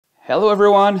Hello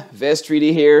everyone,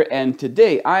 VzBoT here, and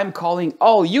today I'm calling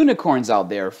all unicorns out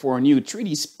there for a new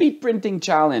 3D speed printing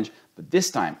challenge, but this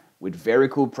time with very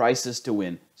cool prizes to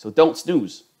win, so don't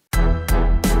snooze.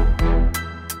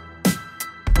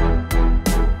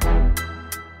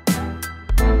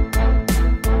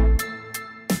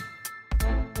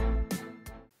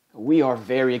 We are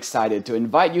very excited to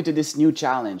invite you to this new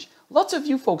challenge. Lots of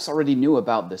you folks already knew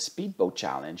about the VzBoT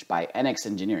challenge by NX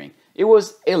Engineering. It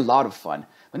was a lot of fun,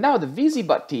 but now the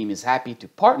VzBoT team is happy to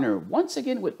partner once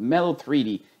again with Mellow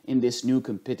 3D in this new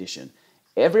competition.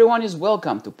 Everyone is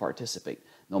welcome to participate,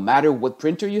 no matter what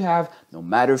printer you have, no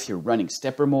matter if you're running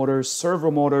stepper motors, servo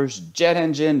motors, jet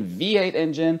engine, V8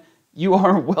 engine, you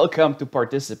are welcome to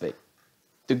participate.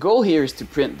 The goal here is to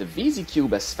print the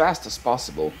VzCube as fast as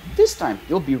possible. This time,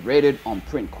 you'll be rated on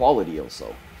print quality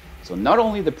also. So not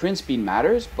only the print speed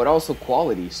matters, but also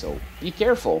quality, so be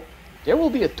careful. There will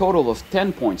be a total of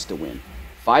 10 points to win.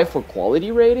 5 for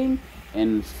quality rating,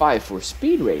 and 5 for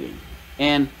speed rating.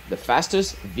 And the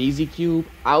fastest VzCube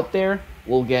out there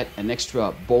will get an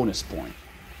extra bonus point.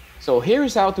 So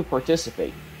here's how to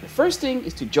participate. The first thing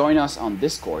is to join us on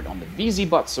Discord on the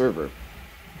VzBoT server.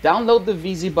 Download the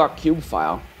VzBoT cube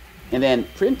file and then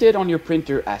print it on your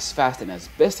printer as fast and as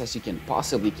best as you can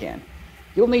possibly can.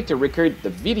 You'll need to record the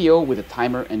video with a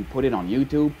timer and put it on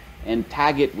YouTube and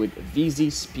tag it with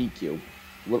VzSpeedCube.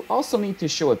 We'll also need to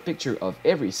show a picture of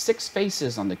every 6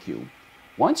 faces on the cube.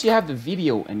 Once you have the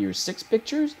video and your 6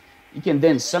 pictures, you can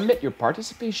then submit your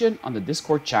participation on the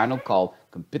Discord channel called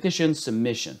Competition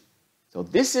Submission. So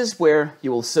this is where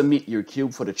you will submit your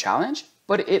cube for the challenge,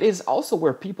 but it is also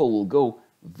where people will go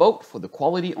vote for the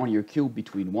quality on your cube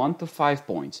between 1 to 5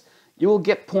 points. You will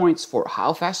get points for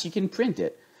how fast you can print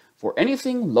it. For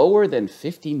anything lower than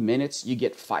 15 minutes, you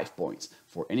get 5 points.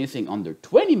 For anything under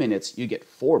 20 minutes, you get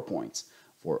 4 points.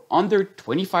 For under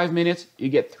 25 minutes, you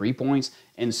get 3 points,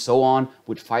 and so on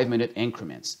with 5-minute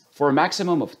increments. For a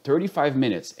maximum of 35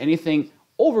 minutes, anything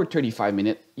over 35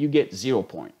 minutes, you get 0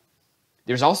 points.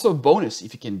 There's also a bonus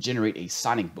if you can generate a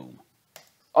sonic boom.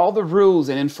 All the rules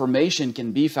and information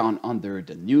can be found under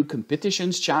the new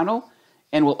competitions channel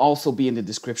and will also be in the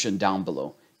description down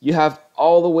below. You have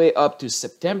all the way up to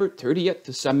September 30th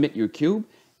to submit your cube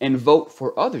and vote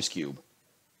for others' cube.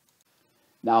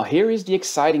 Now here is the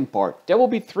exciting part. There will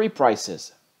be 3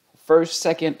 prizes, first,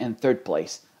 second, and third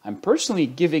place. I'm personally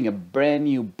giving a brand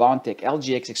new Bondtech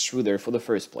LGX extruder for the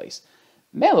first place.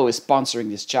 Mellow is sponsoring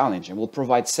this challenge and will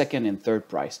provide second and third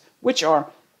prize, which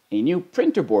are a new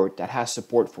printer board that has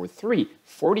support for 3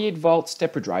 48-volt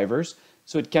stepper drivers,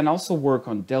 so it can also work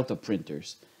on Delta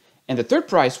printers. And the third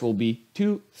prize will be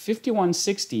 2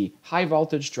 5160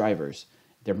 high-voltage drivers.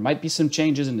 There might be some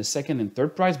changes in the second and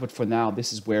third prize, but for now,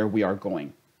 this is where we are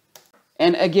going.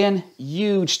 And again,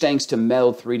 huge thanks to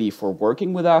Mellow 3D for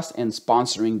working with us and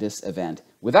sponsoring this event.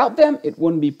 Without them, it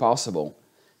wouldn't be possible.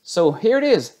 So here it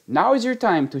is. Now is your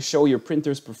time to show your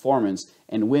printer's performance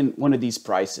and win one of these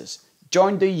prizes.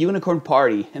 Join the unicorn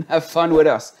party and have fun with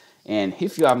us. And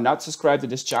if you have not subscribed to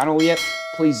this channel yet,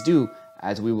 please do,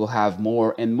 as we will have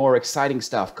more and more exciting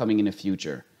stuff coming in the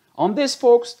future. On this,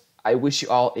 folks, I wish you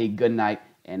all a good night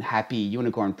and happy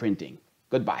unicorn printing.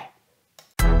 Goodbye.